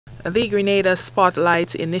The Grenada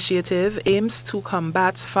Spotlight Initiative aims to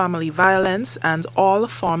combat family violence and all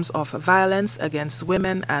forms of violence against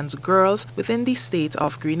women and girls within the state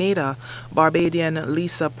of Grenada. Barbadian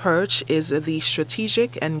Lisa Perch is the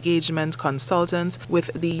strategic engagement consultant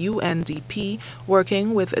with the UNDP,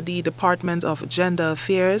 working with the Department of Gender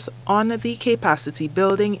Affairs on the capacity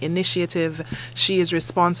building initiative. She is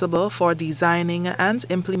responsible for designing and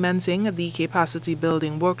implementing the capacity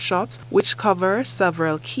building workshops, which cover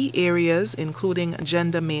several key areas including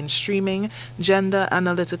gender mainstreaming, gender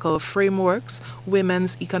analytical frameworks,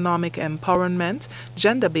 women's economic empowerment,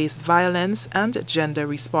 gender-based violence, and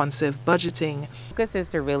gender-responsive budgeting. Focus is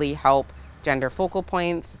to really help gender focal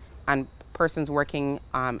points and persons working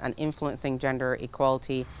and influencing gender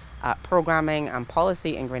equality programming and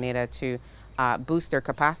policy in Grenada to boost their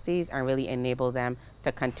capacities and really enable them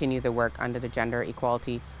to continue the work under the Gender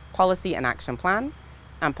Equality Policy and Action Plan.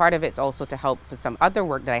 And part of it's also to help with some other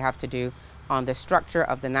work that I have to do on the structure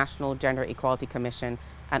of the National Gender Equality Commission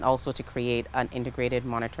and also to create an integrated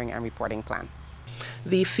monitoring and reporting plan.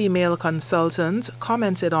 The female consultant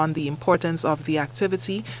commented on the importance of the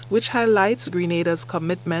activity, which highlights Grenada's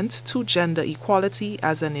commitment to gender equality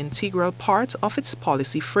as an integral part of its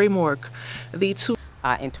policy framework. In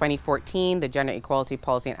 2014, the Gender Equality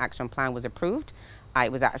Policy and Action Plan was approved. It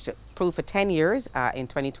was actually approved for 10 years in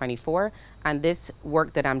 2024, and this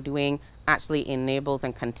work that I'm doing actually enables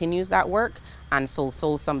and continues that work and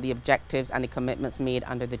fulfills some of the objectives and the commitments made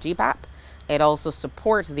under the GPAP. It also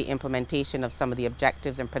supports the implementation of some of the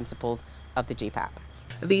objectives and principles of the GPAP.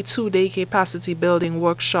 The two-day capacity building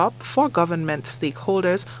workshop for government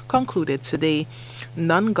stakeholders concluded today.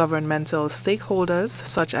 Non-governmental stakeholders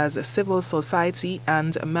such as civil society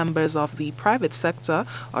and members of the private sector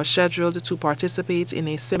are scheduled to participate in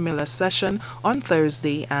a similar session on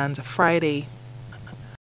Thursday and Friday.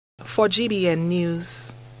 For GBN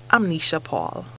News, I'm Nisha Paul.